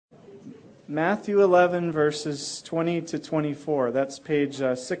Matthew 11, verses 20 to 24. That's page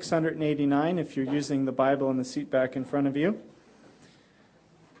 689 if you're using the Bible in the seat back in front of you.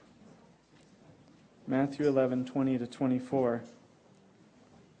 Matthew 11, 20 to 24.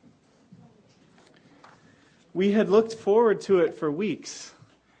 We had looked forward to it for weeks.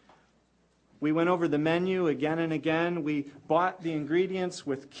 We went over the menu again and again. We bought the ingredients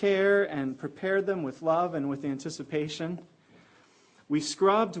with care and prepared them with love and with anticipation. We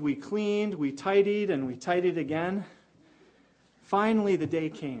scrubbed, we cleaned, we tidied, and we tidied again. Finally, the day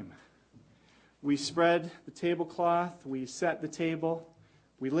came. We spread the tablecloth, we set the table,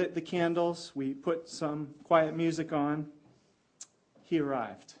 we lit the candles, we put some quiet music on. He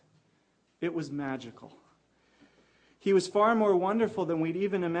arrived. It was magical. He was far more wonderful than we'd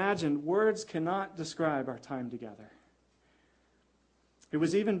even imagined. Words cannot describe our time together. It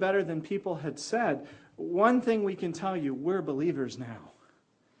was even better than people had said. One thing we can tell you, we're believers now.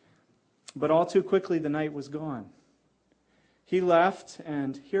 But all too quickly, the night was gone. He left,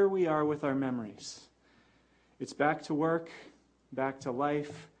 and here we are with our memories. It's back to work, back to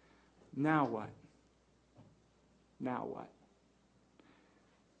life. Now what? Now what?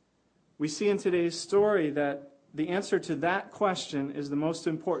 We see in today's story that the answer to that question is the most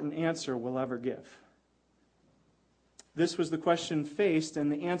important answer we'll ever give. This was the question faced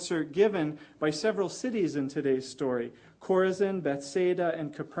and the answer given by several cities in today's story: Chorazin, Bethsaida,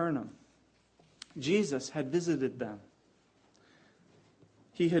 and Capernaum. Jesus had visited them.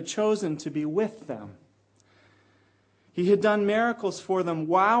 He had chosen to be with them. He had done miracles for them,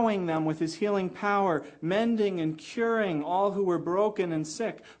 wowing them with his healing power, mending and curing all who were broken and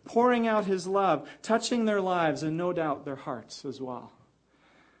sick, pouring out his love, touching their lives and no doubt their hearts as well.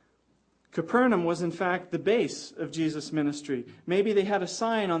 Capernaum was in fact the base of Jesus' ministry. Maybe they had a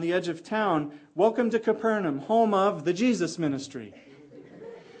sign on the edge of town, "Welcome to Capernaum, home of the Jesus ministry."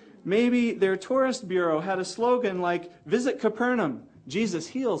 Maybe their tourist bureau had a slogan like, "Visit Capernaum, Jesus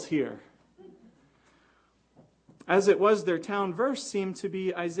heals here." As it was, their town verse seemed to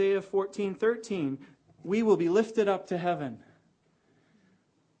be Isaiah 14:13, "We will be lifted up to heaven."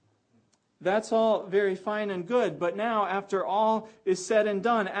 That's all very fine and good, but now, after all is said and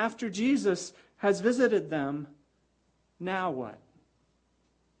done, after Jesus has visited them, now what?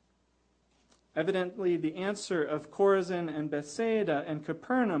 Evidently, the answer of Chorazin and Bethsaida and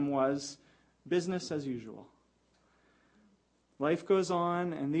Capernaum was business as usual. Life goes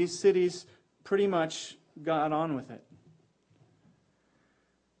on, and these cities pretty much got on with it.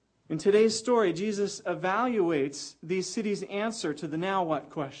 In today's story, Jesus evaluates these cities' answer to the now what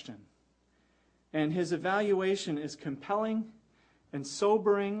question. And his evaluation is compelling and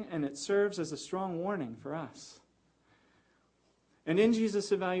sobering, and it serves as a strong warning for us. And in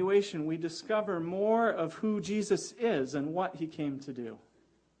Jesus' evaluation, we discover more of who Jesus is and what he came to do.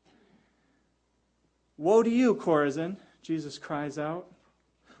 "Woe to you, Chorazin," Jesus cries out.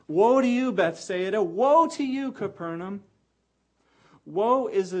 "Woe to you, Bethsaida. Woe to you, Capernaum." Woe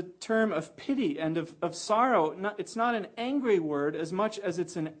is a term of pity and of sorrow. It's not an angry word as much as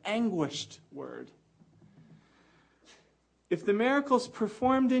it's an anguished word. If the miracles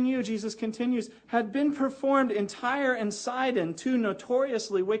performed in you, Jesus continues, had been performed in Tyre and Sidon, two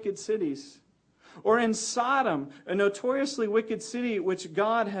notoriously wicked cities, or in Sodom, a notoriously wicked city which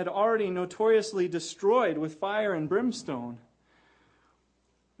God had already notoriously destroyed with fire and brimstone,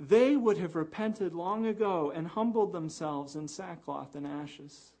 they would have repented long ago and humbled themselves in sackcloth and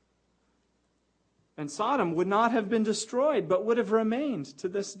ashes. And Sodom would not have been destroyed, but would have remained to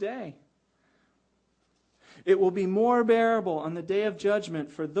this day. It will be more bearable on the day of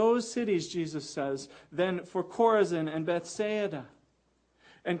judgment for those cities, Jesus says, than for Chorazin and Bethsaida.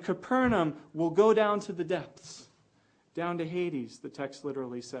 And Capernaum will go down to the depths, down to Hades, the text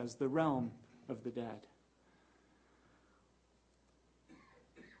literally says, the realm of the dead.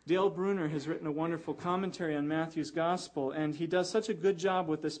 Dale Bruner has written a wonderful commentary on Matthew's Gospel, and he does such a good job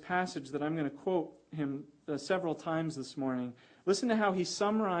with this passage that I'm going to quote him several times this morning. Listen to how he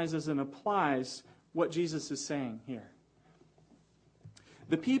summarizes and applies what Jesus is saying here.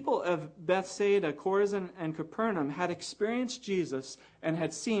 The people of Bethsaida, Chorazin, and Capernaum had experienced Jesus and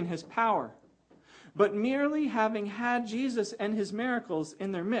had seen his power. But merely having had Jesus and his miracles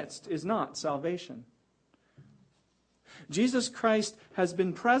in their midst is not salvation. Jesus Christ has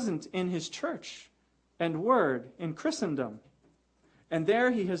been present in his church and word in Christendom. And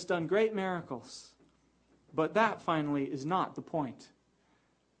there he has done great miracles. But that finally is not the point.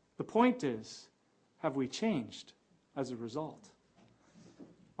 The point is, have we changed as a result?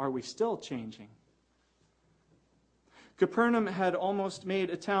 Are we still changing? Capernaum had almost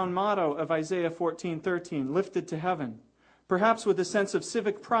made a town motto of Isaiah 14:13, lifted to heaven. perhaps with a sense of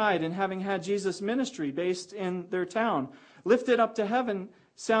civic pride in having had Jesus' ministry based in their town. Lifted up to heaven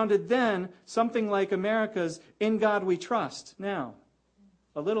sounded then something like America's "In God We Trust" now,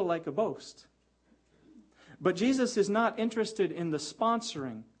 a little like a boast. But Jesus is not interested in the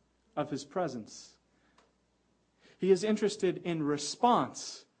sponsoring of his presence. He is interested in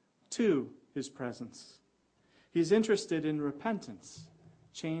response to his presence. He is interested in repentance,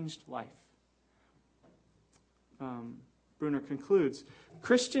 changed life. Bruner concludes,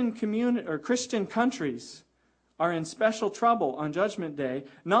 Christian countries are in special trouble on Judgment Day,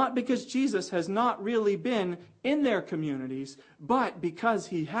 not because Jesus has not really been in their communities, but because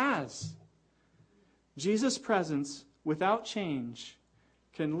he has. Jesus' presence without change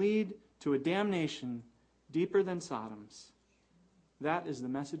can lead to a damnation deeper than Sodom's. That is the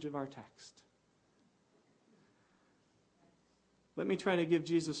message of our text. Let me try to give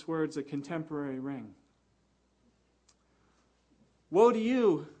Jesus' words a contemporary ring. Woe to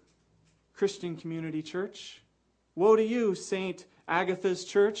you, Christian Community Church. Woe to you, St. Agatha's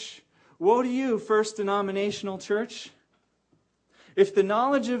Church. Woe to you, First Denominational Church. If the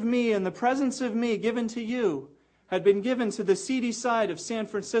knowledge of me and the presence of me given to you had been given to the seedy side of San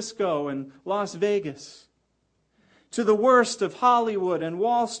Francisco and Las Vegas, to the worst of Hollywood and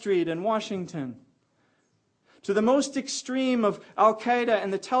Wall Street and Washington, to the most extreme of Al-Qaeda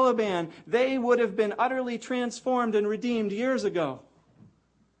and the Taliban, they would have been utterly transformed and redeemed years ago.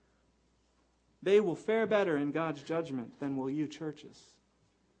 They will fare better in God's judgment than will you churches.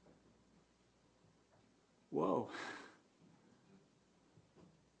 Whoa.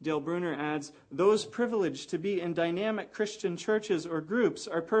 Dale Bruner adds, those privileged to be in dynamic Christian churches or groups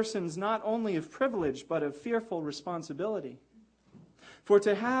are persons not only of privilege, but of fearful responsibility. For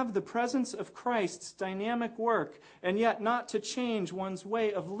to have the presence of Christ's dynamic work, and yet not to change one's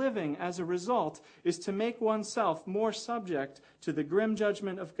way of living as a result, is to make oneself more subject to the grim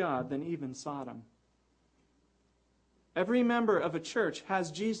judgment of God than even Sodom. Every member of a church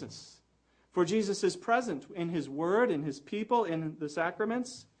has Jesus, for Jesus is present in his word, in his people, in the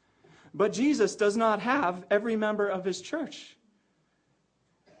sacraments. But Jesus does not have every member of his church.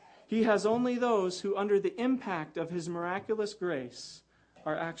 He has only those who, under the impact of his miraculous grace,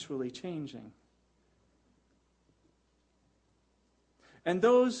 are actually changing. And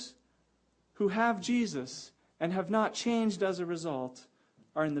those who have Jesus and have not changed as a result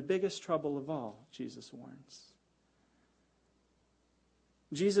are in the biggest trouble of all, Jesus warns.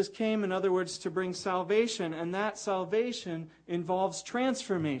 Jesus came, in other words, to bring salvation, and that salvation involves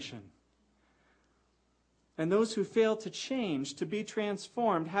transformation. And those who fail to change, to be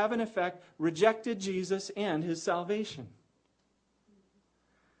transformed, have in effect rejected Jesus and his salvation.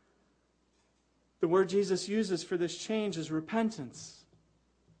 The word Jesus uses for this change is repentance.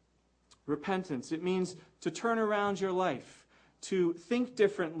 Repentance. It means to turn around your life, to think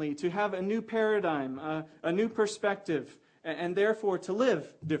differently, to have a new paradigm, a new perspective, and therefore to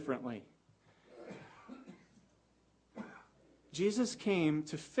live differently. Jesus came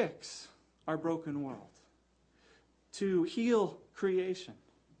to fix our broken world, to heal creation,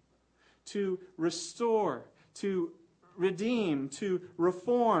 to restore, to redeem, to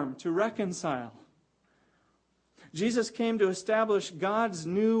reform, to reconcile. Jesus came to establish God's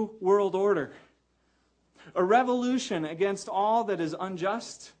new world order, a revolution against all that is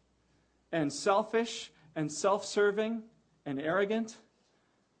unjust and selfish and self-serving and arrogant.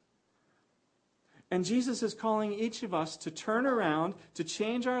 And Jesus is calling each of us to turn around, to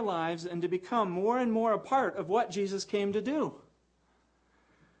change our lives, and to become more and more a part of what Jesus came to do.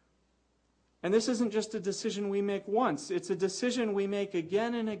 And this isn't just a decision we make once. It's a decision we make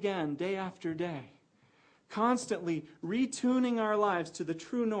again and again, day after day, constantly retuning our lives to the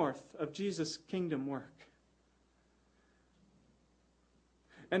true north of Jesus' kingdom work.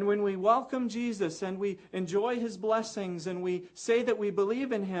 And when we welcome Jesus and we enjoy his blessings and we say that we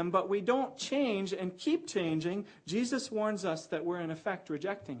believe in him, but we don't change and keep changing, Jesus warns us that we're in effect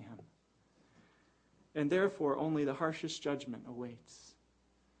rejecting him. And therefore, only the harshest judgment awaits.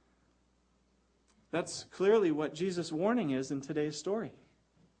 That's clearly what Jesus' warning is in today's story.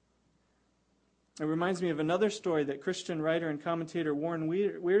 It reminds me of another story that Christian writer and commentator Warren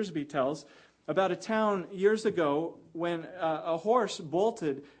Wiersbe tells about a town years ago when a horse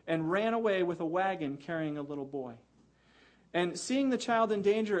bolted and ran away with a wagon carrying a little boy. And seeing the child in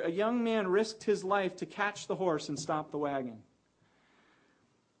danger, a young man risked his life to catch the horse and stop the wagon.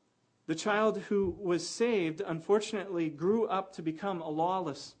 The child who was saved, unfortunately, grew up to become a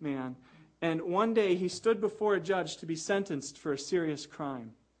lawless man. And one day he stood before a judge to be sentenced for a serious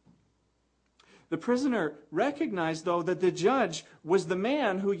crime. The prisoner recognized, though, that the judge was the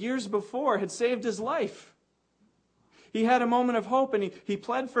man who years before had saved his life. He had a moment of hope, and he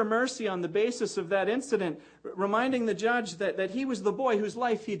pled for mercy on the basis of that incident, reminding the judge that he was the boy whose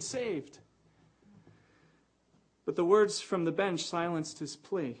life he'd saved. But the words from the bench silenced his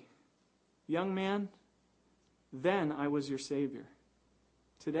plea. Young man, then I was your Savior.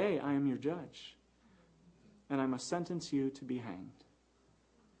 Today I am your judge, and I must sentence you to be hanged.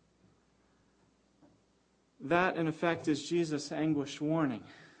 That, in effect, is Jesus' anguished warning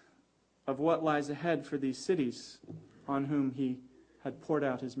of what lies ahead for these cities on whom he had poured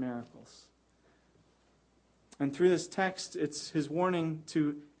out his miracles. And through this text, it's his warning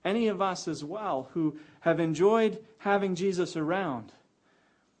to any of us as well who have enjoyed having Jesus around,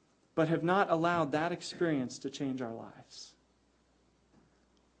 but have not allowed that experience to change our lives.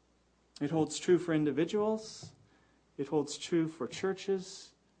 It holds true for individuals. It holds true for churches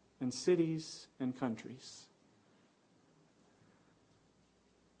and cities and countries.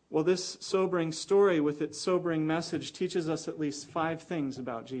 Well, this sobering story with its sobering message teaches us at least 5 things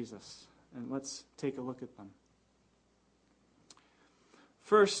about Jesus. And let's take a look at them.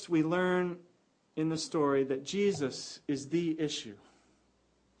 First, we learn in the story that Jesus is the issue.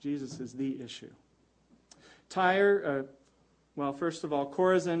 Jesus is the issue. Tyre, first of all,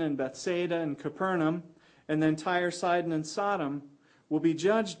 Chorazin and Bethsaida and Capernaum, and then Tyre, Sidon, and Sodom will be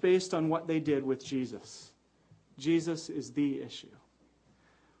judged based on what they did with Jesus. Jesus is the issue.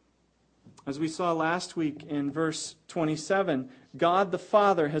 As we saw last week in verse 27, God the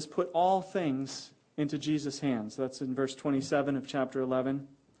Father has put all things into Jesus' hands. That's in verse 27 of chapter 11.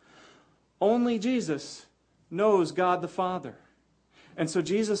 Only Jesus knows God the Father. And so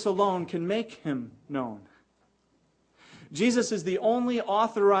Jesus alone can make him known. Jesus is the only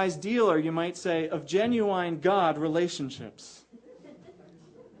authorized dealer, you might say, of genuine God relationships.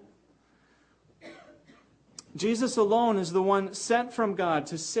 Jesus alone is the one sent from God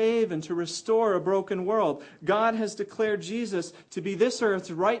to save and to restore a broken world. God has declared Jesus to be this earth's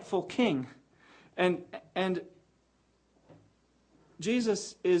rightful king. And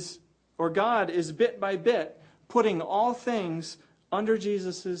Jesus is, or God is bit by bit, putting all things under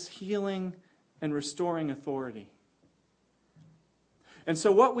Jesus' healing and restoring authority. And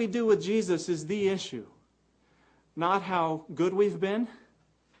so what we do with Jesus is the issue. Not how good we've been,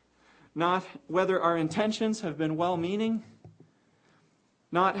 not whether our intentions have been well-meaning,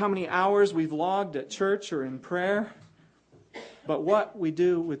 not how many hours we've logged at church or in prayer, but what we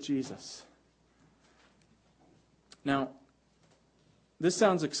do with Jesus. Now, this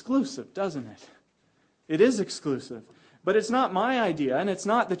sounds exclusive, doesn't it? It is exclusive, but it's not my idea, and it's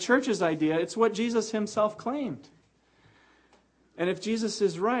not the church's idea. It's what Jesus himself claimed. And if Jesus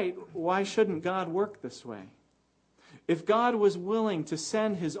is right, why shouldn't God work this way? If God was willing to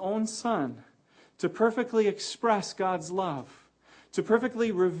send his own Son to perfectly express God's love, to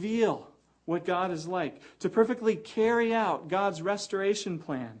perfectly reveal what God is like, to perfectly carry out God's restoration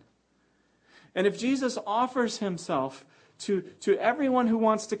plan, and if Jesus offers himself to everyone who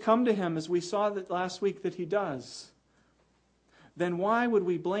wants to come to him, as we saw that last week that he does, then why would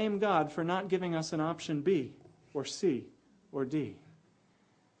we blame God for not giving us an option B or C or D?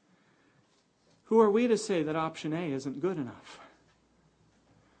 Who are we to say that option A isn't good enough?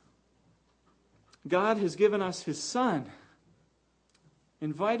 God has given us his Son,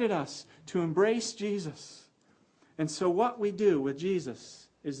 invited us to embrace Jesus. And so what we do with Jesus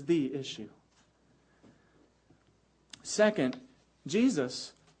is the issue. Second,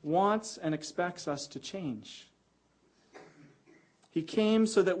 Jesus wants and expects us to change. He came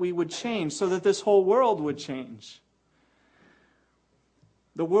so that we would change, so that this whole world would change.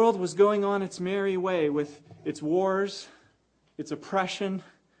 The world was going on its merry way with its wars, its oppression,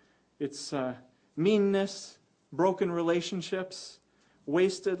 its meanness, broken relationships,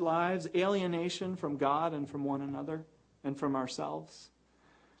 wasted lives, alienation from God and from one another and from ourselves.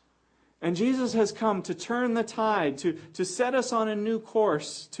 And Jesus has come to turn the tide, to set us on a new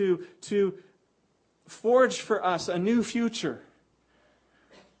course, to forge for us a new future.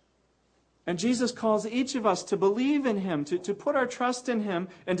 And Jesus calls each of us to believe in him, to put our trust in him,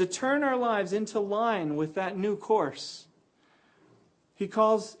 and to turn our lives into line with that new course. He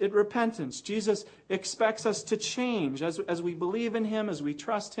calls it repentance. Jesus expects us to change as we believe in him, as we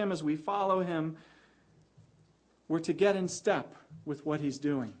trust him, as we follow him. We're to get in step with what he's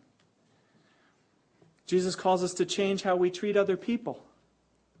doing. Jesus calls us to change how we treat other people.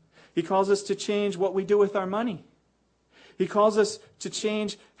 He calls us to change what we do with our money. He calls us to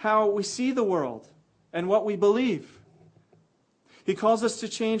change how we see the world and what we believe. He calls us to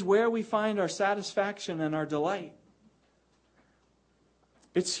change where we find our satisfaction and our delight.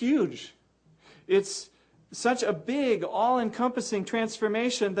 It's huge. It's such a big, all-encompassing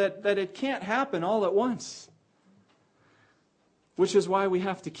transformation that it can't happen all at once. which is why we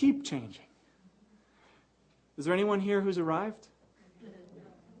have to keep changing. Is there anyone here who's arrived?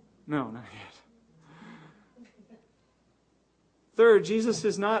 No, not yet. Third, Jesus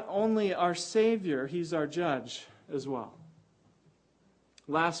is not only our Savior, He's our judge as well.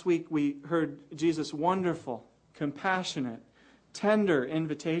 Last week we heard Jesus' wonderful, compassionate, tender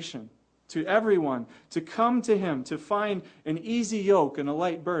invitation to everyone to come to Him, to find an easy yoke and a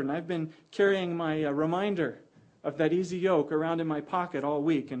light burden. I've been carrying my reminder of that easy yoke around in my pocket all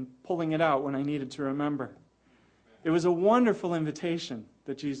week and pulling it out when I needed to remember. It was a wonderful invitation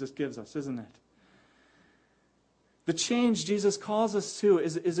that Jesus gives us, isn't it? The change Jesus calls us to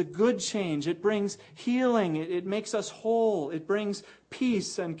is a good change. It brings healing. It makes us whole. It brings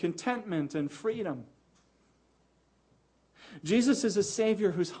peace and contentment and freedom. Jesus is a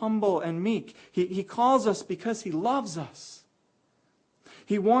Savior who's humble and meek. He calls us because He loves us.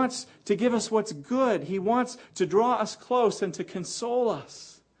 He wants to give us what's good. He wants to draw us close and to console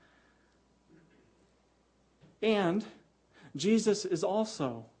us. And Jesus is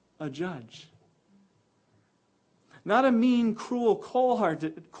also a judge. Not a mean, cruel,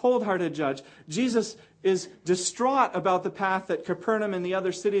 cold-hearted judge. Jesus is distraught about the path that Capernaum and the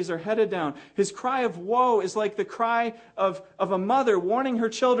other cities are headed down. His cry of woe is like the cry of a mother warning her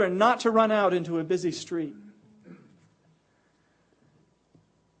children not to run out into a busy street.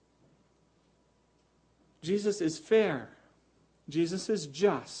 Jesus is fair. Jesus is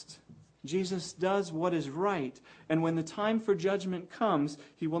just. Jesus does what is right. And when the time for judgment comes,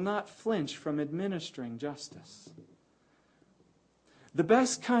 He will not flinch from administering justice. The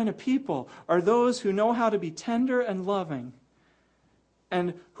best kind of people are those who know how to be tender and loving,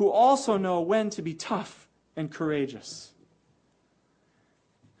 and who also know when to be tough and courageous.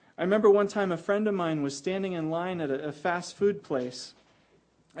 I remember one time a friend of mine was standing in line at a fast food place,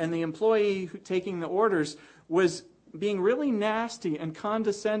 and the employee taking the orders was being really nasty and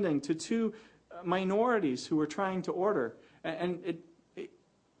condescending to two minorities who were trying to order. And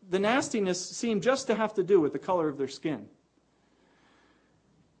the nastiness seemed just to have to do with the color of their skin.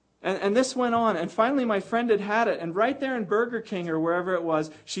 And this went on, and finally my friend had it, and right there in Burger King or wherever it was,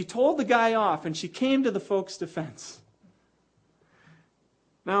 she told the guy off, and she came to the folks' defense.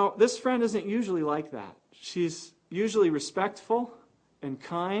 Now, this friend isn't usually like that. She's usually respectful and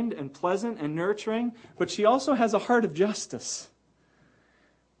kind and pleasant and nurturing, but she also has a heart of justice.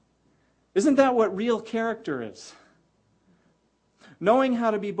 Isn't that what real character is? Knowing how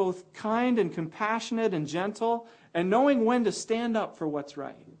to be both kind and compassionate and gentle, and knowing when to stand up for what's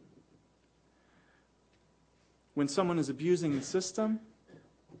right. When someone is abusing the system,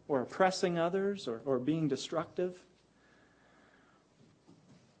 or oppressing others, or being destructive.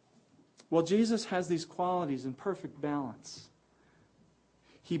 Well, Jesus has these qualities in perfect balance.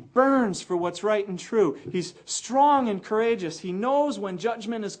 He burns for what's right and true. He's strong and courageous. He knows when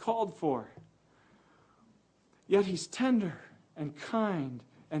judgment is called for. Yet He's tender and kind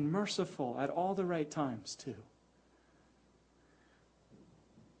and merciful at all the right times, too.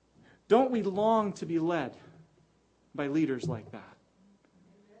 Don't we long to be led by leaders like that?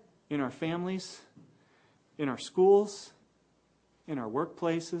 In our families, in our schools, in our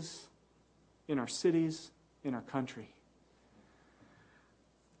workplaces, in our cities, in our country.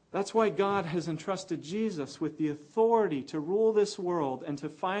 That's why God has entrusted Jesus with the authority to rule this world and to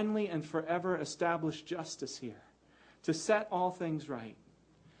finally and forever establish justice here, to set all things right.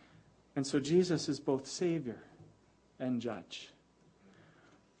 And so Jesus is both Savior and judge.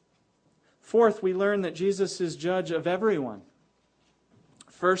 Fourth, we learn that Jesus is judge of everyone.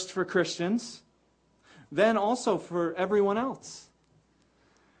 First for Christians, then also for everyone else.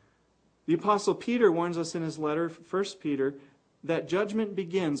 The Apostle Peter warns us in his letter, 1 Peter, that judgment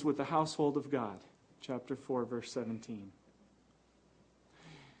begins with the household of God. Chapter 4, verse 17.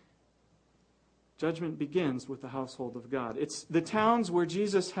 Judgment begins with the household of God. It's the towns where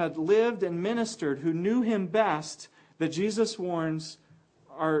Jesus had lived and ministered, who knew Him best, that Jesus warns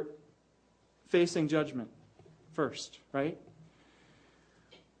are facing judgment first, right?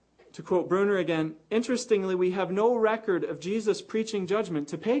 To quote Bruner again, interestingly, we have no record of Jesus preaching judgment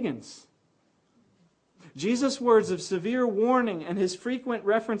to pagans. Jesus' words of severe warning and His frequent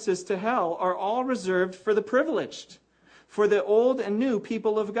references to hell are all reserved for the privileged, for the old and new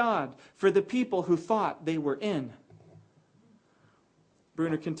people of God, for the people who thought they were in.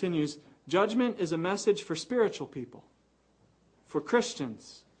 Bruner continues, judgment is a message for spiritual people, for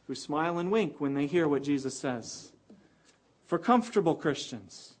Christians who smile and wink when they hear what Jesus says, for comfortable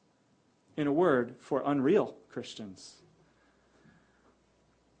Christians, in a word, for unreal Christians.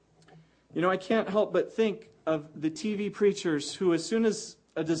 You know, I can't help but think of the TV preachers who, as soon as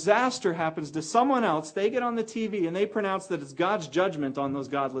a disaster happens to someone else, they get on the TV and they pronounce that it's God's judgment on those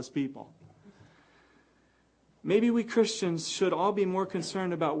godless people. Maybe we Christians should all be more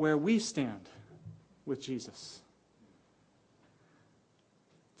concerned about where we stand with Jesus.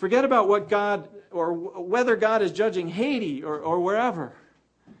 Forget about what God, or whether God is judging Haiti or wherever.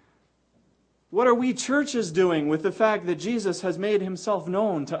 What are we churches doing with the fact that Jesus has made himself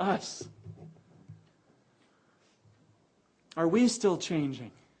known to us? Are we still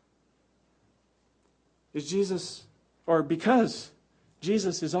changing? Is Jesus, or because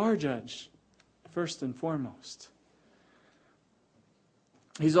Jesus is our judge, first and foremost.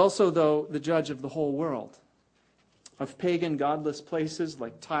 He's also, though, the judge of the whole world, of pagan, godless places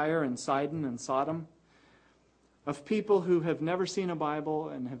like Tyre and Sidon and Sodom, of people who have never seen a Bible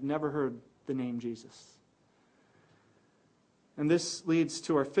and have never heard the name Jesus. And this leads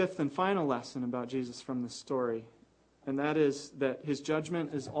to our fifth and final lesson about Jesus from this story, and that is that his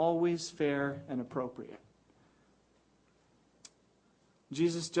judgment is always fair and appropriate.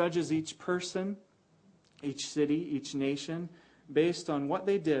 Jesus judges each person, each city, each nation, based on what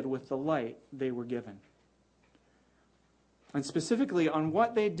they did with the light they were given. And specifically on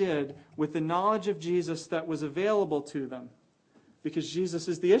what they did with the knowledge of Jesus that was available to them. Because Jesus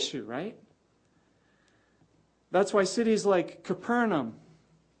is the issue, right? That's why cities like Capernaum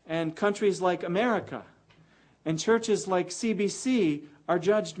and countries like America and churches like CBC are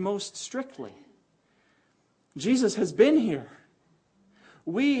judged most strictly. Jesus has been here.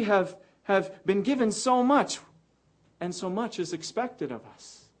 We have been given so much, and so much is expected of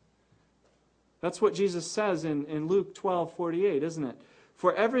us. That's what Jesus says in Luke 12:48, isn't it?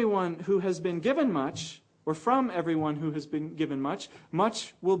 For everyone who has been given much, or from everyone who has been given much,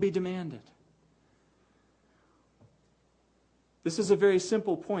 much will be demanded. This is a very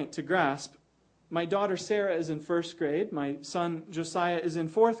simple point to grasp. My daughter Sarah is in first grade, my son Josiah is in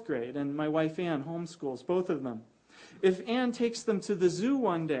fourth grade, and my wife Ann homeschools both of them. If Ann takes them to the zoo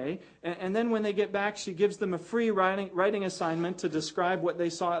one day, and then when they get back she gives them a free writing assignment to describe what they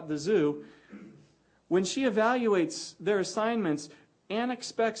saw at the zoo, when she evaluates their assignments, Ann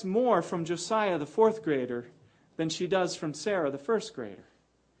expects more from Josiah, the fourth grader, than she does from Sarah, the first grader.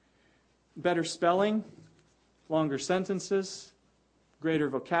 Better spelling, longer sentences, greater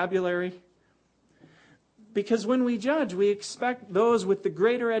vocabulary. Because when we judge, we expect those with the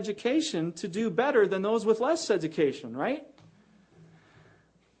greater education to do better than those with less education, right?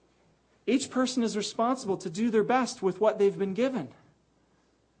 Each person is responsible to do their best with what they've been given.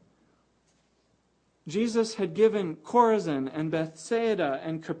 Jesus had given Chorazin and Bethsaida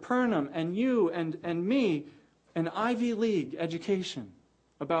and Capernaum and you and me an Ivy League education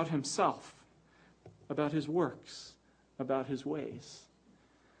about himself, about his works, about his ways.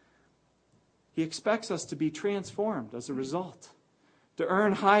 He expects us to be transformed as a result, to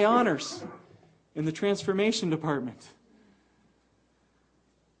earn high honors in the transformation department.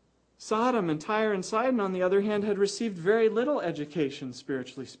 Sodom and Tyre and Sidon, on the other hand, had received very little education,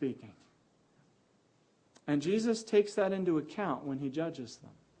 spiritually speaking. And Jesus takes that into account when he judges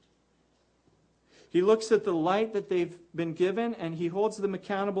them. He looks at the light that they've been given, and he holds them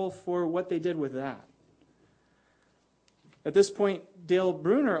accountable for what they did with that. At this point, Dale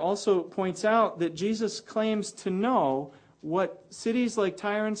Bruner also points out that Jesus claims to know what cities like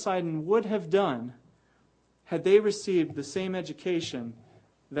Tyre and Sidon would have done had they received the same education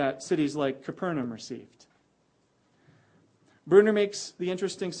that cities like Capernaum received. Bruner makes the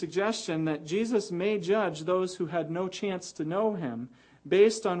interesting suggestion that Jesus may judge those who had no chance to know him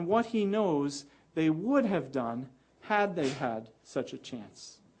based on what he knows they would have done had they had such a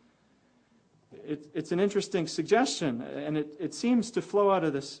chance. It's an interesting suggestion, and it seems to flow out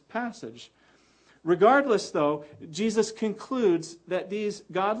of this passage. Regardless, though, Jesus concludes that these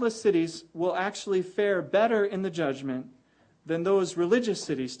godless cities will actually fare better in the judgment than those religious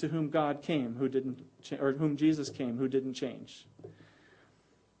cities to whom God came, or whom Jesus came, who didn't change.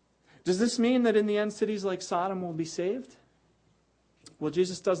 Does this mean that in the end cities like Sodom will be saved? Well,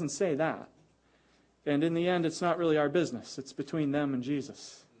 Jesus doesn't say that. And in the end, it's not really our business. It's between them and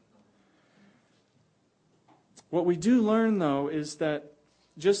Jesus. What we do learn, though, is that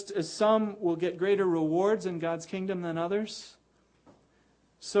just as some will get greater rewards in God's kingdom than others,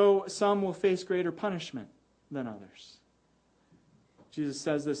 so some will face greater punishment than others. Jesus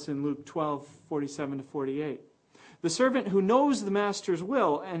says this in Luke 12:47-48. The servant who knows the master's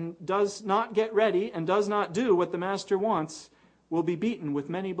will and does not get ready and does not do what the master wants will be beaten with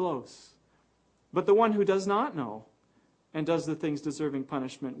many blows. But the one who does not know and does the things deserving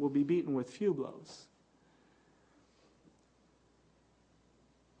punishment will be beaten with few blows.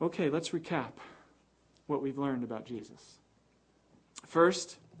 Okay, let's recap what we've learned about Jesus.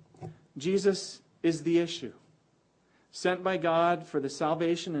 First, Jesus is the issue, sent by God for the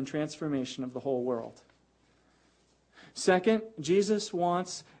salvation and transformation of the whole world. Second, Jesus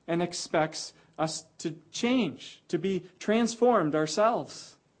wants and expects us to change, to be transformed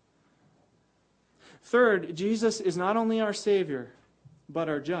ourselves. Third, Jesus is not only our Savior, but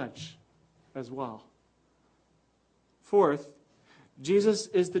our judge as well. Fourth, Jesus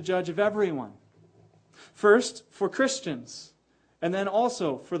is the judge of everyone. First, for Christians, and then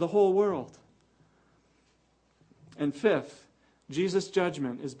also for the whole world. And fifth, Jesus'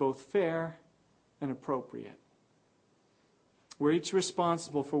 judgment is both fair and appropriate. We're each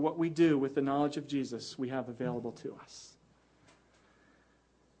responsible for what we do with the knowledge of Jesus we have available to us.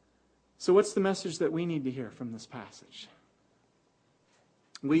 So what's the message that we need to hear from this passage?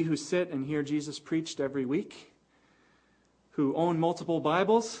 We who sit and hear Jesus preached every week, who own multiple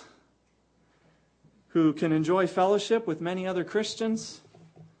Bibles, who can enjoy fellowship with many other Christians.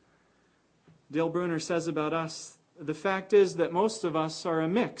 Dale Bruner says about us, the fact is that most of us are a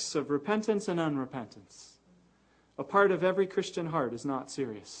mix of repentance and unrepentance. A part of every Christian heart is not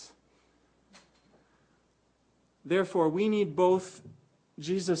serious. Therefore, we need both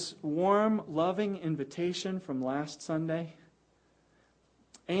Jesus' warm, loving invitation from last Sunday,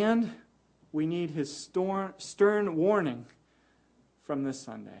 and we need his stern warning from this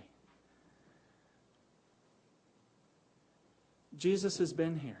Sunday. Jesus has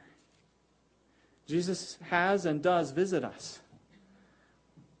been here. Jesus has and does visit us,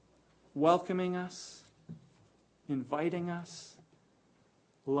 welcoming us, inviting us,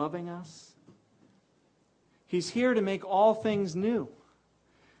 loving us. He's here to make all things new,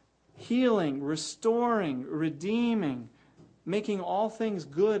 healing, restoring, redeeming, making all things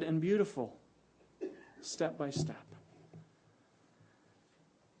good and beautiful, step by step.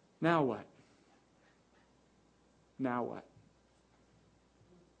 Now what? Now what?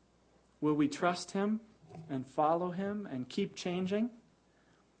 Will we trust him and follow him and keep changing?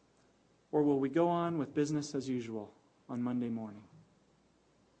 Or will we go on with business as usual on Monday morning?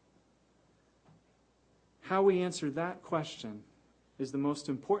 How we answer that question is the most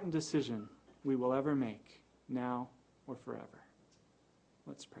important decision we will ever make, now or forever.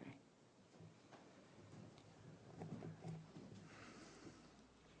 Let's pray.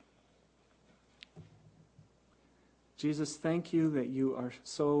 Jesus, thank you that you are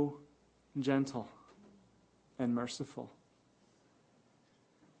so gentle and merciful.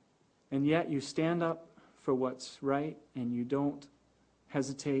 And yet you stand up for what's right, and you don't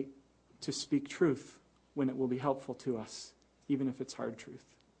hesitate to speak truth when it will be helpful to us, even if it's hard truth.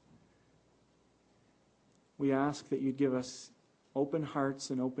 We ask that you'd give us open hearts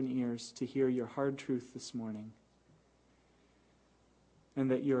and open ears to hear your hard truth this morning,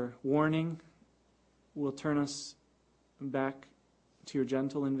 and that your warning will turn us back to your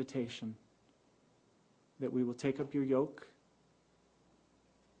gentle invitation, that we will take up your yoke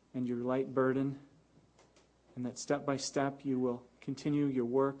and your light burden, and that step by step you will continue your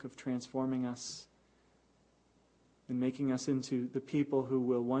work of transforming us and making us into the people who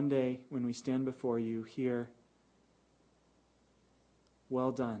will one day, when we stand before you, hear,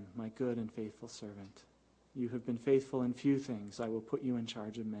 "Well done, my good and faithful servant. You have been faithful in few things. I will put you in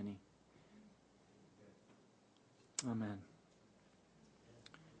charge of many." Amen.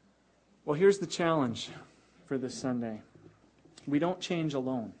 Well, here's the challenge for this Sunday. We don't change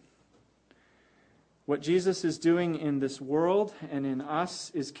alone. What Jesus is doing in this world and in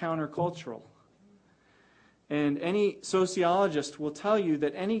us is countercultural. And any sociologist will tell you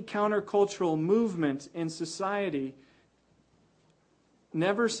that any countercultural movement in society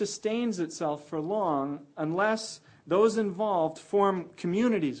never sustains itself for long unless those involved form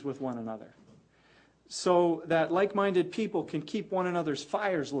communities with one another, so that like-minded people can keep one another's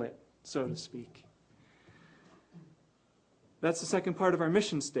fires lit, so to speak. That's the second part of our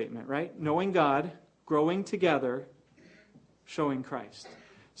mission statement, right? Knowing God, growing together, showing Christ.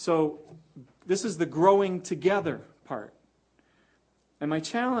 So this is the growing together part. And my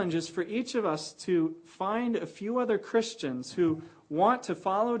challenge is for each of us to find a few other Christians who want to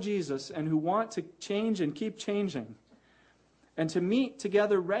follow Jesus and who want to change and keep changing, and to meet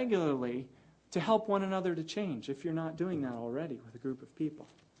together regularly to help one another to change, if you're not doing that already with a group of people.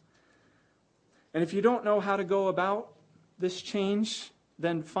 And if you don't know how to go about this change,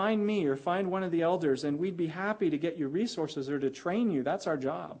 then find me or find one of the elders, and we'd be happy to get you resources or to train you. That's our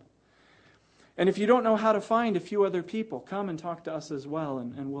job. And if you don't know how to find a few other people, come and talk to us as well,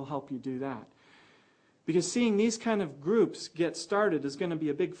 and we'll help you do that. Because seeing these kind of groups get started is going to be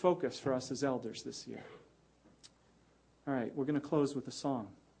a big focus for us as elders this year. All right, we're going to close with a song.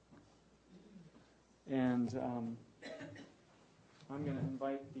 And I'm going to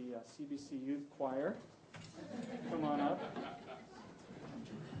invite the CBC Youth Choir. Come on up.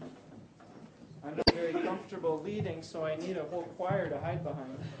 I'm not very comfortable leading, so I need a whole choir to hide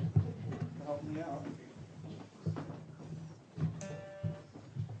behind to help me out.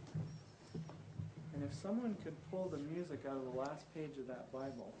 And if someone could pull the music out of the last page of that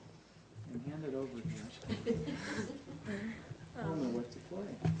Bible and hand it over here, I'll know what to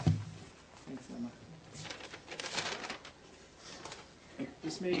play. Thanks, Emma.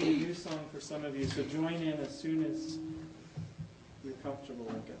 This may be a new song for some of you, so join in as soon as you're comfortable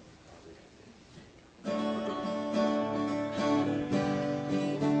with it.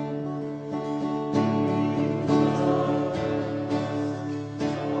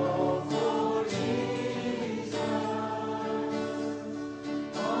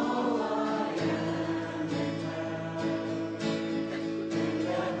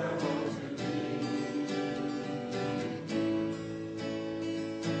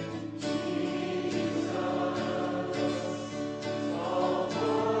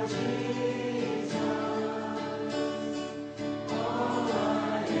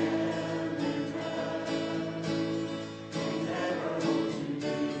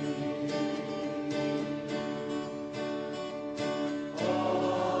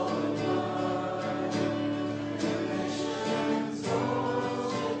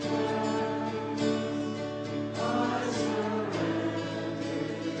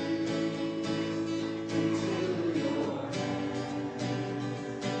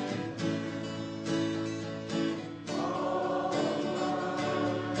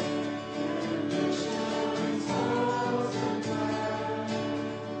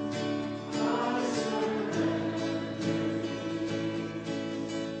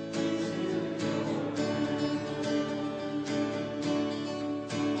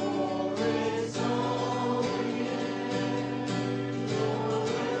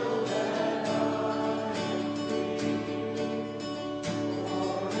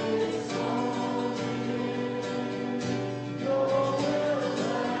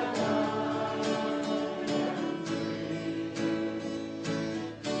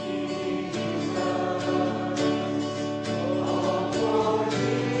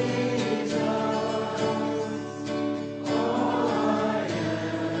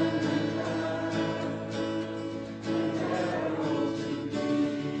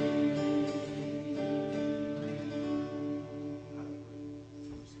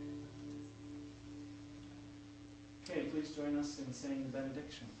 Please join us in saying the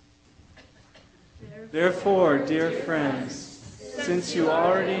benediction. Therefore, dear friends, since you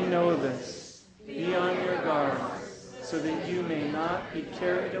already know this, be on your guard, so that you may not be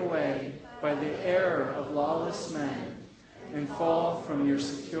carried away by the error of lawless men and fall from your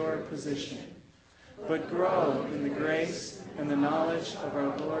secure position, but grow in the grace and the knowledge of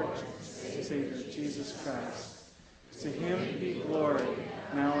our Lord and Savior, Jesus Christ. To him be glory,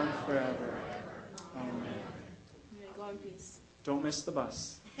 now and forever. Amen. Go in peace. Don't miss the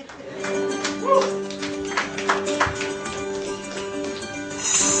bus.